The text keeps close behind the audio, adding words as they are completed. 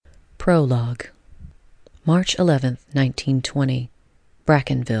Prologue. March 11th, 1920.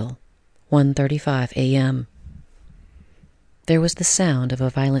 Brackenville, 1:35 a.m. There was the sound of a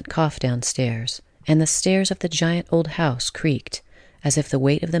violent cough downstairs, and the stairs of the giant old house creaked, as if the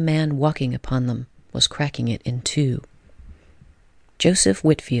weight of the man walking upon them was cracking it in two. Joseph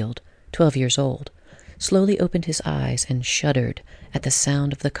Whitfield, 12 years old, slowly opened his eyes and shuddered at the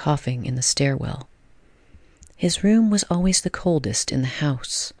sound of the coughing in the stairwell. His room was always the coldest in the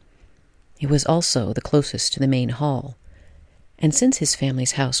house. It was also the closest to the main hall, and since his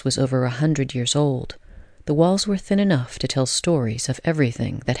family's house was over 100 years old, the walls were thin enough to tell stories of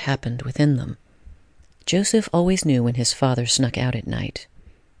everything that happened within them. Joseph always knew when his father snuck out at night.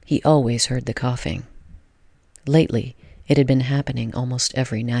 He always heard the coughing. Lately, it had been happening almost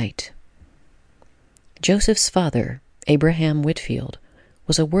every night. Joseph's father, Abraham Whitfield,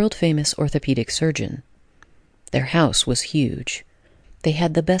 was a world-famous orthopedic surgeon. Their house was huge. They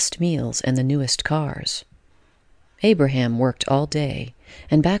had the best meals and the newest cars. Abraham worked all day,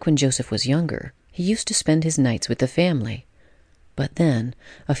 and back when Joseph was younger, he used to spend his nights with the family. But then,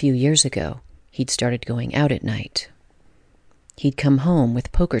 a few years ago, he'd started going out at night. He'd come home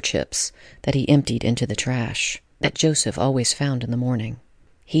with poker chips that he emptied into the trash, that Joseph always found in the morning.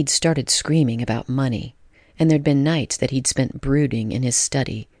 He'd started screaming about money, and there'd been nights that he'd spent brooding in his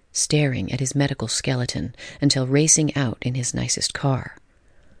study, staring at his medical skeleton until racing out in his nicest car.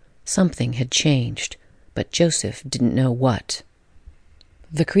 Something had changed, but Joseph didn't know what.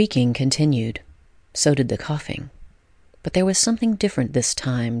 The creaking continued. So did the coughing. But there was something different this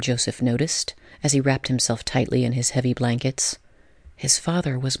time, Joseph noticed, as he wrapped himself tightly in his heavy blankets. His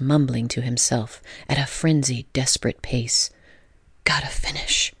father was mumbling to himself at a frenzied, desperate pace. "Gotta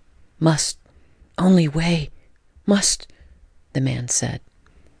finish. Must. Only way. Must," the man said.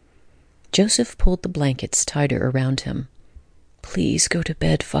 Joseph pulled the blankets tighter around him. "Please go to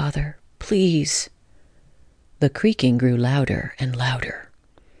bed, Father. Please." The creaking grew louder and louder.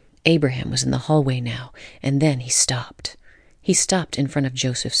 Abraham was in the hallway now, and then he stopped. He stopped in front of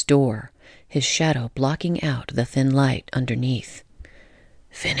Joseph's door, his shadow blocking out the thin light underneath.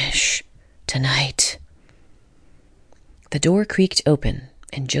 "Finish. Tonight." The door creaked open,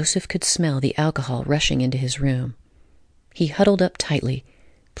 and Joseph could smell the alcohol rushing into his room. He huddled up tightly.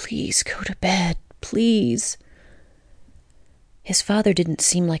 "Please go to bed. Please." His father didn't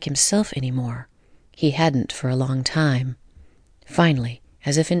seem like himself anymore. He hadn't for a long time. Finally,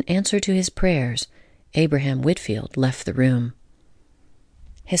 as if in answer to his prayers, Abraham Whitfield left the room.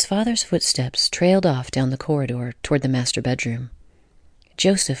 His father's footsteps trailed off down the corridor toward the master bedroom.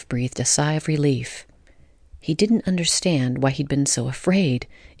 Joseph breathed a sigh of relief. He didn't understand why he'd been so afraid.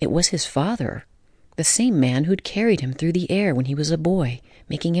 It was his father, the same man who'd carried him through the air when he was a boy,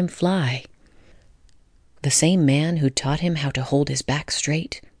 making him fly. The same man who'd taught him how to hold his back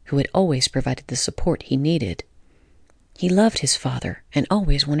straight, who had always provided the support he needed. He loved his father and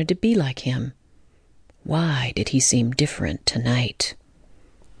always wanted to be like him. Why did he seem different tonight?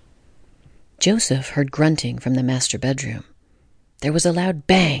 Joseph heard grunting from the master bedroom. There was a loud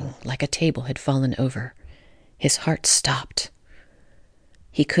bang, like a table had fallen over. His heart stopped.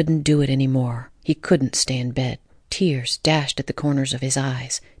 He couldn't do it anymore. He couldn't stay in bed. Tears dashed at the corners of his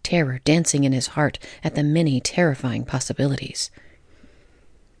eyes, terror dancing in his heart at the many terrifying possibilities.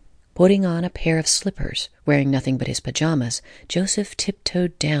 Putting on a pair of slippers, wearing nothing but his pajamas, Joseph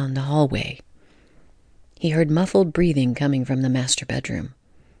tiptoed down the hallway. He heard muffled breathing coming from the master bedroom.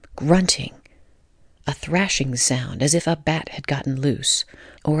 Grunting. A thrashing sound, as if a bat had gotten loose,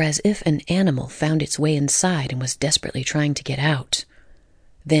 or as if an animal found its way inside and was desperately trying to get out.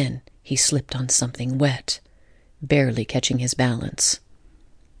 Then he slipped on something wet, barely catching his balance.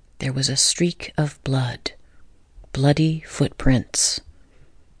 There was a streak of blood. Bloody footprints.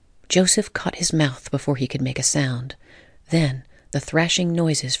 Joseph caught his mouth before he could make a sound. Then the thrashing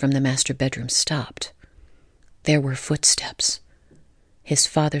noises from the master bedroom stopped. There were footsteps. His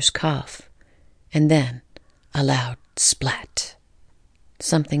father's cough. And then a loud splat.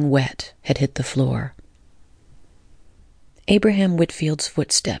 Something wet had hit the floor. Abraham Whitfield's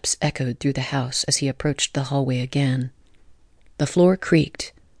footsteps echoed through the house as he approached the hallway again. The floor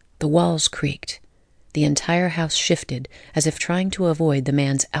creaked. The walls creaked. The entire house shifted, as if trying to avoid the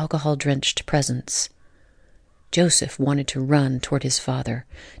man's alcohol-drenched presence. Joseph wanted to run toward his father,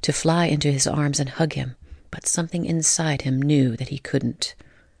 to fly into his arms and hug him, but something inside him knew that he couldn't.